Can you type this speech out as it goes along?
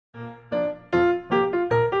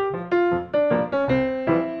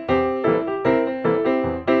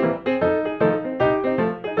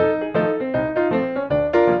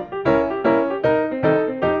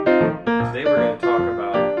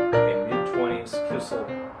nice Kissel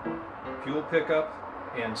fuel pickup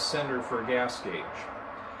and sender for a gas gauge.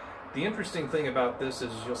 The interesting thing about this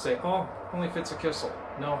is you'll say, oh, only fits a Kissel.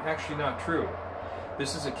 No, actually not true.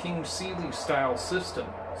 This is a King Seeley style system,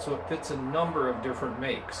 so it fits a number of different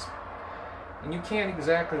makes. And you can't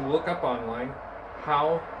exactly look up online,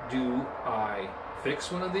 how do I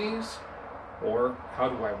fix one of these? Or how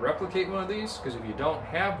do I replicate one of these? Because if you don't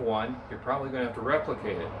have one, you're probably going to have to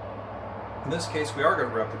replicate it. In this case, we are going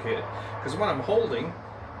to replicate it. Because what I'm holding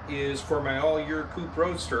is for my all-year coupe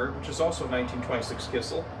roadster, which is also 1926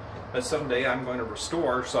 Kissel, that someday I'm going to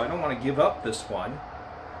restore, so I don't want to give up this one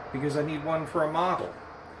because I need one for a model.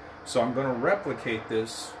 So I'm going to replicate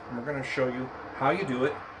this, and we're going to show you how you do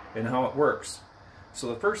it and how it works. So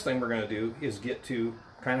the first thing we're going to do is get to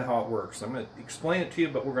kind of how it works. I'm going to explain it to you,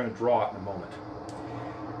 but we're going to draw it in a moment.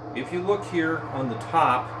 If you look here on the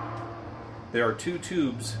top, there are two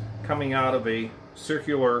tubes coming out of a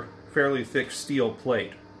circular, fairly thick steel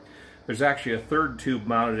plate. There's actually a third tube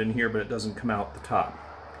mounted in here, but it doesn't come out the top.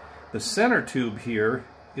 The center tube here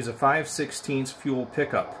is a 5/16 fuel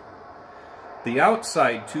pickup. The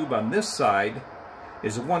outside tube on this side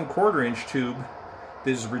is a 1/4 inch tube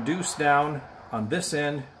that is reduced down on this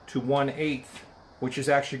end to 1/8, which is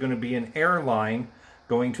actually going to be an air line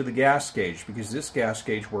going to the gas gauge, because this gas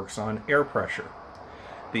gauge works on air pressure.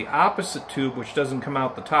 The opposite tube, which doesn't come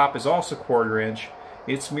out the top, is also 1/4 inch.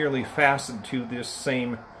 It's merely fastened to this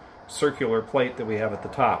same circular plate that we have at the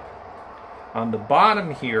top. On the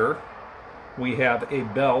bottom here, we have a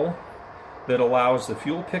bell that allows the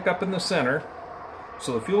fuel pickup in the center.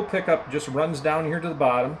 So the fuel pickup just runs down here to the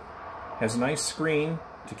bottom, has a nice screen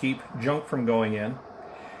to keep junk from going in.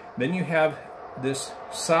 Then you have this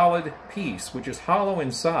solid piece, which is hollow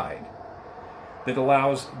inside, that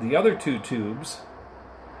allows the other two tubes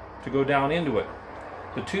to go down into it.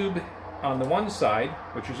 The tube on the one side,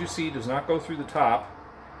 which as you see does not go through the top,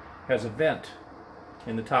 has a vent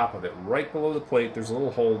in the top of it. Right below the plate there's a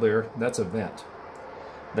little hole there. That's a vent.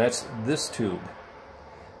 That's this tube.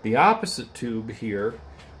 The opposite tube here,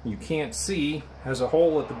 you can't see, has a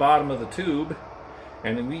hole at the bottom of the tube,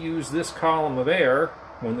 and then we use this column of air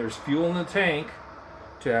when there's fuel in the tank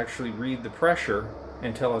to actually read the pressure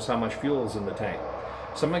and tell us how much fuel is in the tank.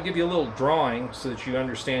 So I'm going to give you a little drawing so that you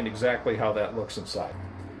understand exactly how that looks inside.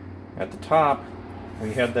 At the top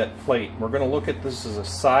we have that plate. We're going to look at this as a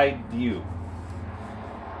side view.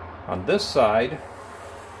 On this side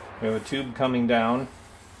we have a tube coming down.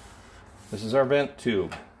 This is our vent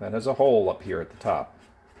tube. That has a hole up here at the top.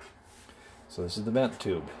 So this is the vent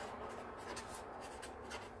tube.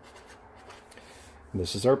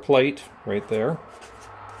 This is our plate right there.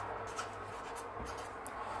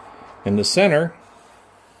 In the center,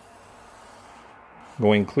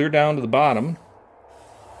 going clear down to the bottom,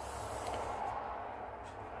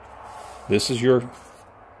 this is your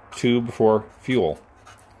tube for fuel.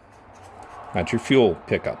 That's your fuel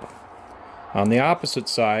pickup. On the opposite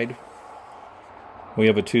side, we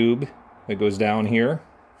have a tube that goes down here.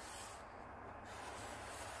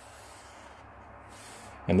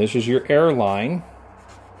 And this is your air line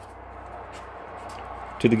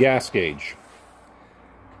to the gas gauge.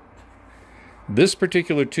 This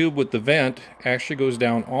particular tube with the vent actually goes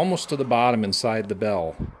down almost to the bottom inside the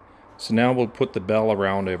bell. So now we'll put the bell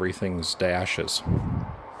around everything's dashes.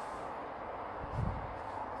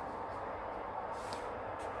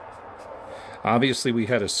 Obviously we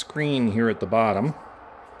had a screen here at the bottom.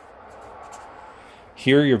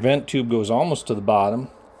 Here your vent tube goes almost to the bottom.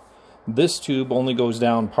 This tube only goes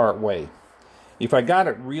down part way. If I got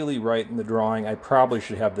it really right in the drawing, I probably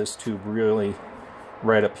should have this tube really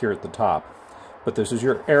right up here at the top. But this is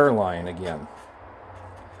your air line again.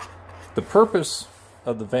 The purpose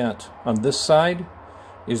of the vent on this side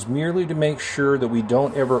is merely to make sure that we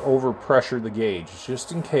don't ever overpressure the gauge,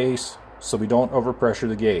 just in case, so we don't overpressure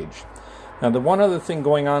the gauge. Now the one other thing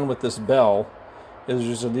going on with this bell is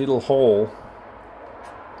there's a little hole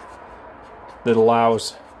that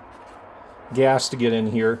allows gas to get in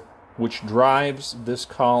here, which drives this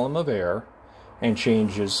column of air and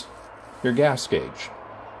changes your gas gauge.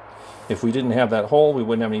 If we didn't have that hole, we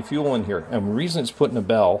wouldn't have any fuel in here. And the reason it's put in a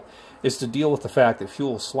bell is to deal with the fact that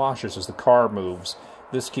fuel sloshes as the car moves.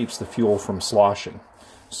 This keeps the fuel from sloshing.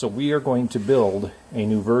 So we are going to build a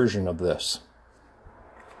new version of this.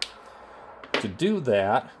 To do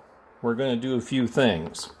that, we're going to do a few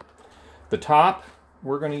things. The top,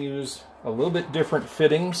 we're going to use a little bit different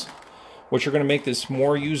fittings, which are going to make this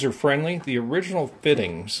more user-friendly. The original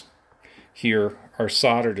fittings here are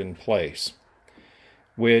soldered in place,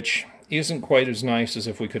 which isn't quite as nice as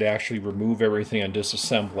if we could actually remove everything and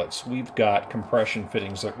disassemble it. So we've got compression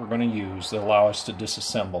fittings that we're going to use that allow us to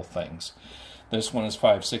disassemble things. This one is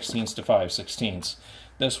 5/16 to 5/16.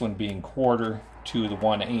 This one being 1/4 to the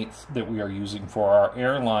 1/8 that we are using for our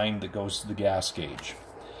air line that goes to the gas gauge.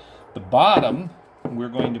 The bottom we're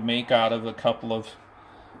going to make out of a couple of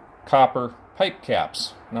copper pipe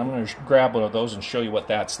caps. And I'm going to grab one of those and show you what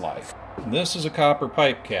that's like. This is a copper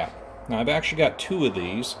pipe cap. Now I've actually got 2 of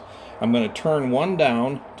these. I'm going to turn one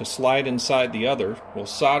down to slide inside the other. We'll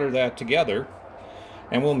solder that together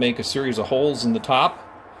and we'll make a series of holes in the top.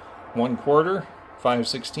 1/4,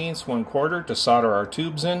 5/16, 1/4 to solder our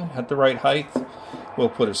tubes in at the right height. We'll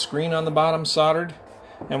put a screen on the bottom soldered,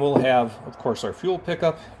 and we'll have, of course, our fuel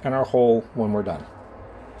pickup and our hole when we're done.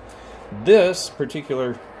 This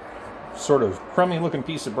particular sort of crummy looking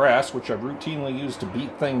piece of brass, which I've routinely used to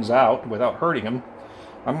beat things out without hurting them,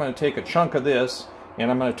 I'm going to take a chunk of this and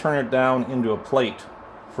I'm going to turn it down into a plate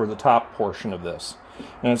for the top portion of this.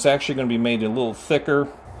 And it's actually going to be made a little thicker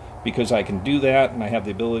because I can do that and I have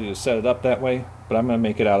the ability to set it up that way, but I'm going to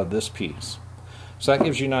make it out of this piece. So that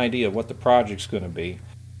gives you an idea of what the project's going to be.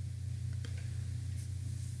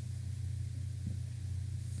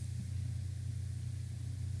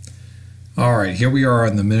 Alright, here we are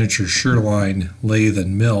on the miniature Sherline lathe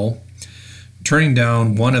and mill, turning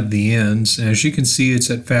down one of the ends, and as you can see it's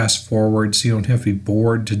at fast forward so you don't have to be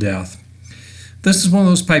bored to death. This is one of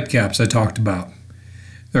those pipe caps I talked about.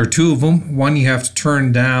 There are 2 of them. One you have to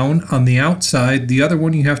turn down on the outside, the other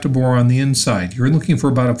one you have to bore on the inside. You're looking for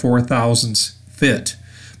about a 4/1000 fit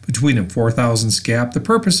between them, 4/1000 gap. The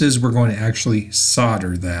purpose is we're going to actually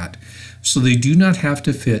solder that, so they do not have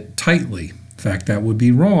to fit tightly. In fact, that would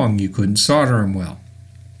be wrong. You couldn't solder them well.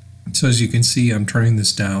 So as you can see, I'm turning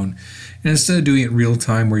this down, and instead of doing it real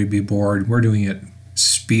time where you'd be bored, we're doing it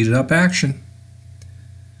speeded up action.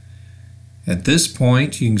 At this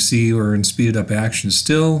point, you can see we're in speeded up action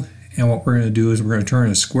still, and what we're going to do is we're going to turn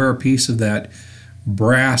a square piece of that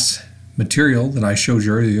brass material that I showed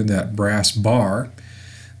you earlier, that brass bar,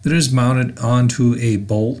 that is mounted onto a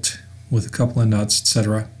bolt with a couple of nuts,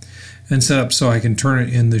 etc., and set up so I can turn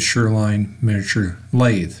it in the Sherline miniature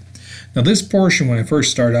lathe. Now this portion, when I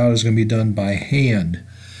first start out, is going to be done by hand.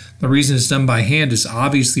 The reason it's done by hand is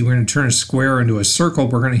obviously we're going to turn a square into a circle.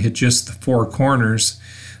 We're going to hit just the 4 corners.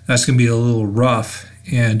 That's going to be a little rough,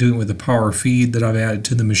 and doing it with the power feed that I've added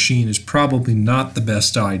to the machine is probably not the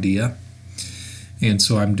best idea. And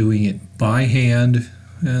so I'm doing it by hand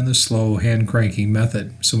and the slow hand cranking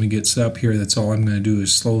method. So when we get set up here, that's all I'm going to do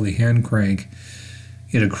is slowly hand crank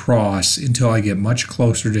it across until I get much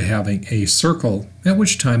closer to having a circle, at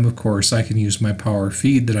which time, of course, I can use my power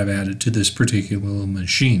feed that I've added to this particular little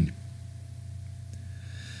machine.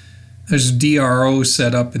 There's a DRO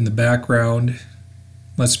set up in the background.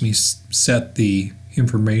 Lets me set the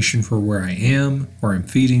information for where I am, where I'm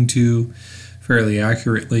feeding to, fairly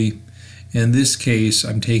accurately. In this case,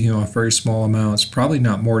 I'm taking off very small amounts, probably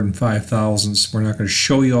not more than 5/1000. We're not going to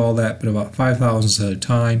show you all that, but about 5/1000 at a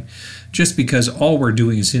time, just because all we're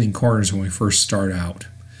doing is hitting corners when we first start out.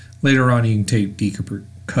 Later on, you can take deeper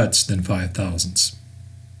cuts than 5/1000.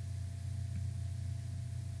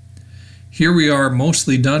 Here we are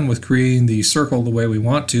mostly done with creating the circle the way we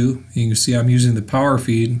want to. You can see I'm using the power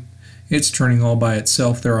feed. It's turning all by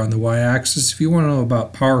itself there on the y-axis. If you want to know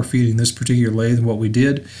about power feeding this particular lathe and what we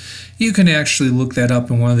did, you can actually look that up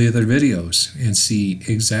in one of the other videos and see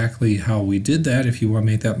exactly how we did that if you want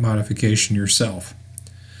to make that modification yourself.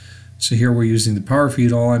 So here we're using the power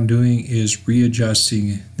feed. All I'm doing is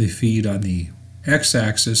readjusting the feed on the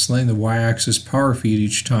x-axis, letting the y-axis power feed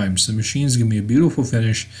each time. So the machine's giving me a beautiful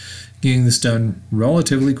finish, getting this done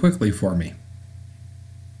relatively quickly for me.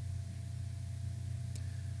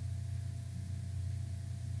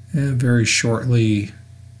 And very shortly,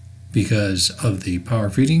 because of the power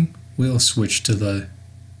feeding, we'll switch to the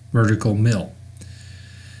vertical mill.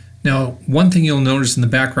 Now, one thing you'll notice in the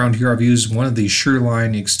background here, I've used one of these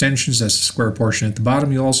Sherline extensions. That's the square portion at the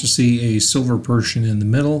bottom. You'll also see a silver portion in the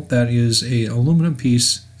middle. That is an aluminum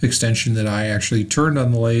piece extension that I actually turned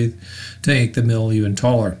on the lathe to make the mill even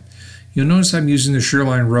taller. You'll notice I'm using the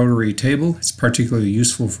Sherline rotary table. It's particularly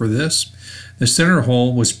useful for this. The center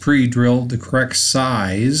hole was pre-drilled the correct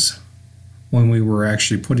size when we were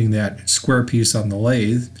actually putting that square piece on the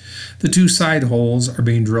lathe. The 2 side holes are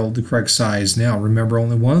being drilled the correct size now. Remember,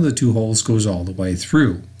 only one of the 2 holes goes all the way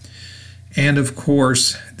through. And of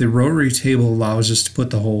course, the rotary table allows us to put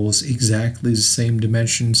the holes exactly the same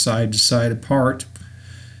dimension side to side apart.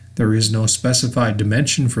 There is no specified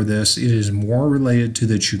dimension for this. It is more related to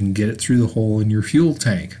that you can get it through the hole in your fuel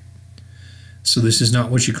tank. So this is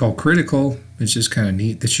not what you call critical. It's just kind of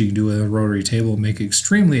neat that you can do with a rotary table and make it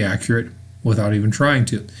extremely accurate without even trying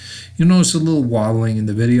to. You'll notice a little wobbling in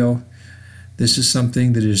the video. This is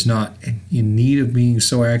something that is not in need of being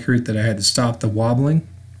so accurate that I had to stop the wobbling.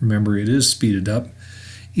 Remember, it is speeded up.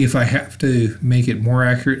 If I have to make it more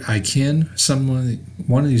accurate, I can.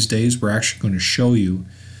 One of these days, we're actually going to show you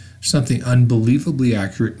something unbelievably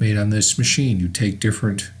accurate made on this machine. You take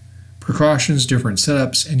different precautions, different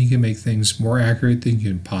setups, and you can make things more accurate than you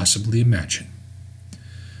can possibly imagine.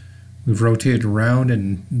 We've rotated around,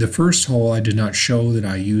 and the first hole I did not show that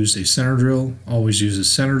I used a center drill. Always use a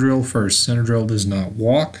center drill first. Center drill does not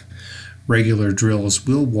walk. Regular drills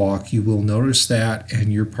will walk. You will notice that,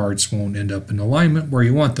 and your parts won't end up in alignment where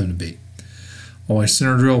you want them to be. Always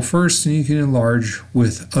center drill first, and you can enlarge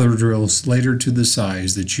with other drills later to the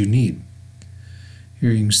size that you need. Here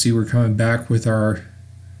you can see we're coming back with our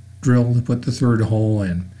drill to put the third hole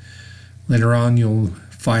in. Later on you'll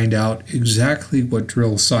find out exactly what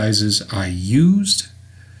drill sizes I used.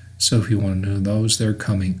 So if you want to know those, they're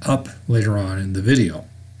coming up later on in the video.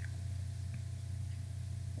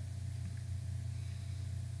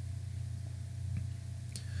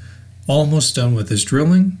 Almost done with this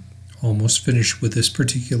drilling. Almost finished with this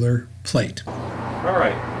particular plate.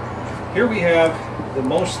 Alright, here we have the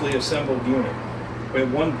mostly assembled unit. We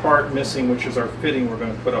have one part missing, which is our fitting we're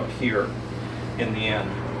going to put up here in the end.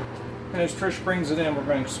 And as Trish brings it in, we're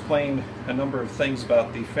going to explain a number of things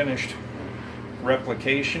about the finished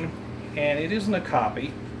replication. And it isn't a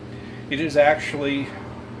copy. It is actually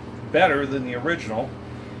better than the original,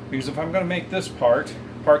 because if I'm going to make this part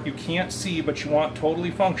you can't see but you want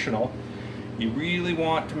totally functional, you really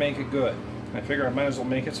want to make it good. I figure I might as well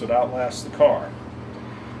make it so it outlasts the car.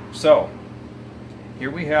 So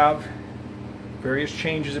here we have various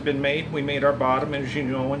changes have been made. We made our bottom, as you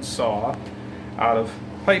know and saw, out of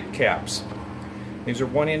pipe caps. These are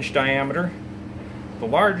 1-inch diameter. The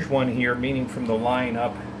large one here, meaning from the line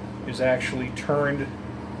up, is actually turned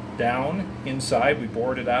down inside. We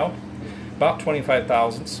bored it out, about 25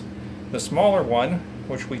 thousandths. The smaller one,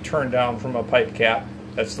 which we turned down from a pipe cap,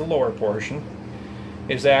 that's the lower portion,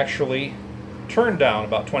 is actually turned down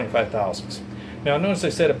about 25 thousandths. Now notice I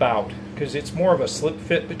said about, because it's more of a slip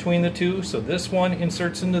fit between the two, so this one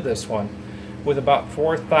inserts into this one with about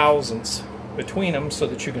 4 thousandths between them so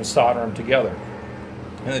that you can solder them together.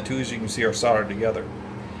 And the two, as you can see, are soldered together.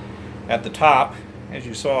 At the top, as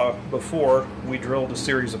you saw before, we drilled a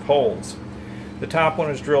series of holes. The top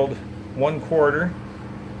one is drilled 1/4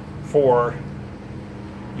 for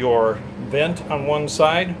your vent on one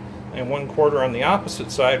side and 1/4 on the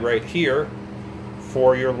opposite side right here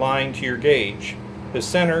for your line to your gauge. The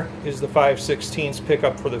center is the 5/16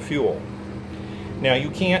 pickup for the fuel. Now you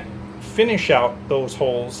can't finish out those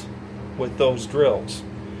holes with those drills.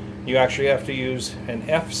 You actually have to use an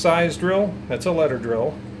F-size drill, that's a letter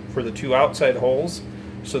drill, for the two outside holes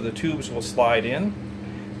so the tubes will slide in.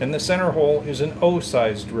 And the center hole is an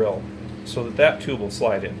O-size drill so that tube will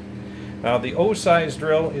slide in. Now the O-size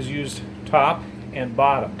drill is used top and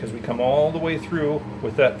bottom because we come all the way through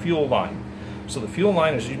with that fuel line. So the fuel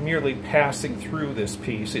line is merely passing through this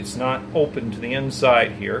piece. It's not open to the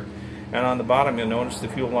inside here. And on the bottom you'll notice the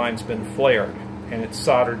fuel line's been flared and it's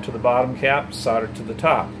soldered to the bottom cap, soldered to the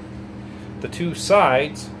top. The two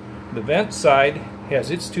sides, the vent side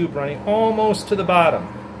has its tube running almost to the bottom.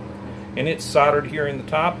 And it's soldered here in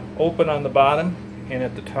the top, open on the bottom, and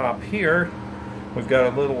at the top here we've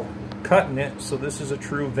got a little cut in it, so this is a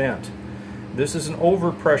true vent. This is an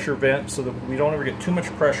overpressure vent so that we don't ever get too much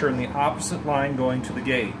pressure in the opposite line going to the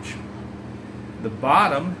gauge. The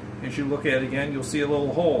bottom, as you look at it again, you'll see a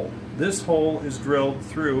little hole. This hole is drilled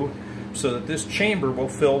through so that this chamber will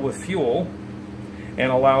fill with fuel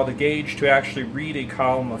and allow the gauge to actually read a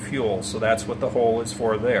column of fuel. So that's what the hole is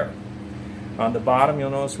for there. On the bottom you'll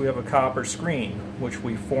notice we have a copper screen which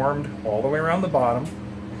we formed all the way around the bottom,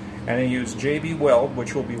 and I use JB Weld,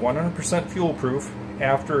 which will be 100% fuel proof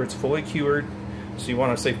after it's fully cured. So you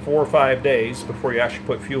want to say 4 or 5 days before you actually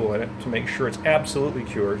put fuel in it to make sure it's absolutely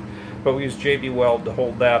cured. But we use JB Weld to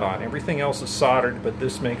hold that on. Everything else is soldered, but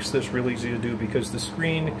this makes this really easy to do because the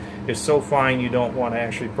screen is so fine you don't want to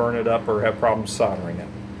actually burn it up or have problems soldering it.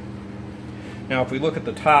 Now if we look at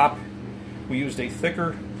the top, we used a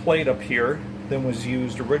thicker plate up here than was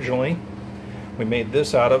used originally. We made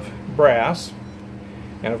this out of brass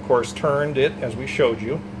and of course turned it as we showed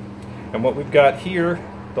you. And what we've got here,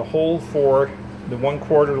 the hole for the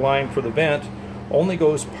 1/4 line for the vent only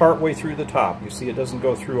goes part way through the top. You see it doesn't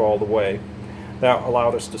go through all the way. That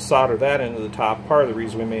allowed us to solder that into the top, part of the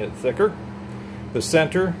reason we made it thicker. The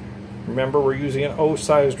center, remember we're using an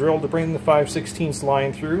O-size drill to bring the 5/16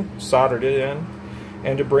 line through, soldered it in,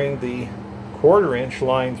 and to bring the 1/4 inch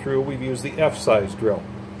line through we've used the F-size drill.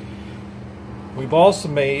 We've also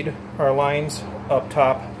made our lines up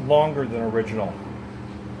top longer than original.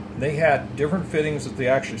 They had different fittings that they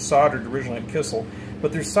actually soldered originally at Kissel,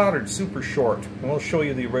 but they're soldered super short. And we'll show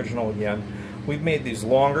you the original again. We've made these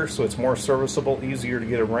longer so it's more serviceable, easier to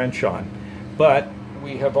get a wrench on. But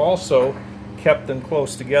we have also kept them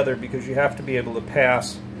close together because you have to be able to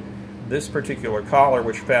pass this particular collar,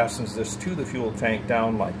 which fastens this to the fuel tank,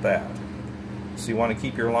 down like that. So you want to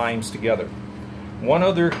keep your lines together. One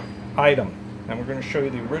other item, and we're going to show you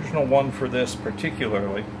the original one for this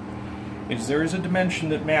particularly, is there is a dimension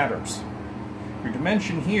that matters. Your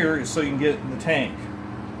dimension here is so you can get it in the tank.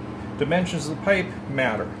 Dimensions of the pipe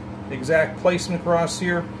matter. The exact placement across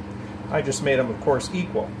here, I just made them, of course,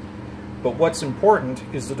 equal. But what's important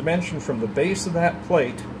is the dimension from the base of that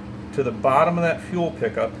plate to the bottom of that fuel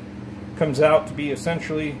pickup comes out to be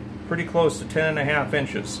essentially pretty close to 10.5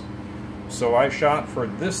 inches. So I shot for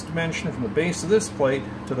this dimension from the base of this plate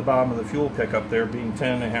to the bottom of the fuel pickup there being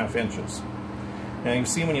 10.5 inches. Now you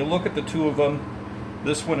see when you look at the two of them,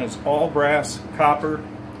 this one is all brass, copper,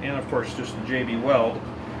 and of course just the JB weld,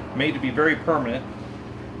 made to be very permanent.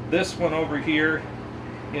 This one over here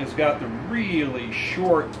has got the really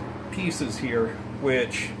short pieces here,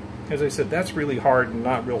 which, as I said, that's really hard and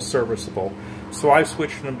not real serviceable. So I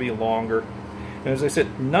switched them to be longer. And as I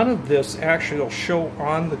said, none of this actually will show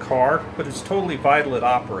on the car, but it's totally vital it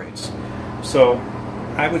operates. So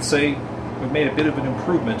I would say we've made a bit of an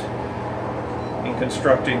improvement in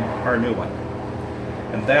constructing our new one.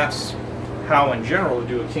 And that's how in general to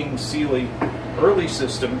do a King Sealy early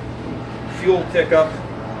system, fuel pickup,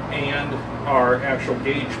 and our actual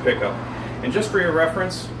gauge pickup. And just for your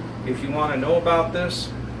reference, if you want to know about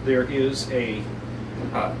this, there is a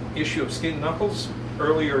issue of Skin Knuckles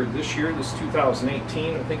earlier this year, this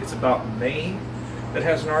 2018, I think it's about May, that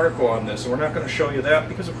has an article on this. And we're not going to show you that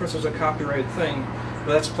because of course there's a copyrighted thing,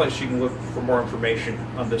 but that's a place you can look for more information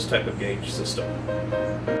on this type of gauge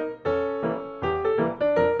system.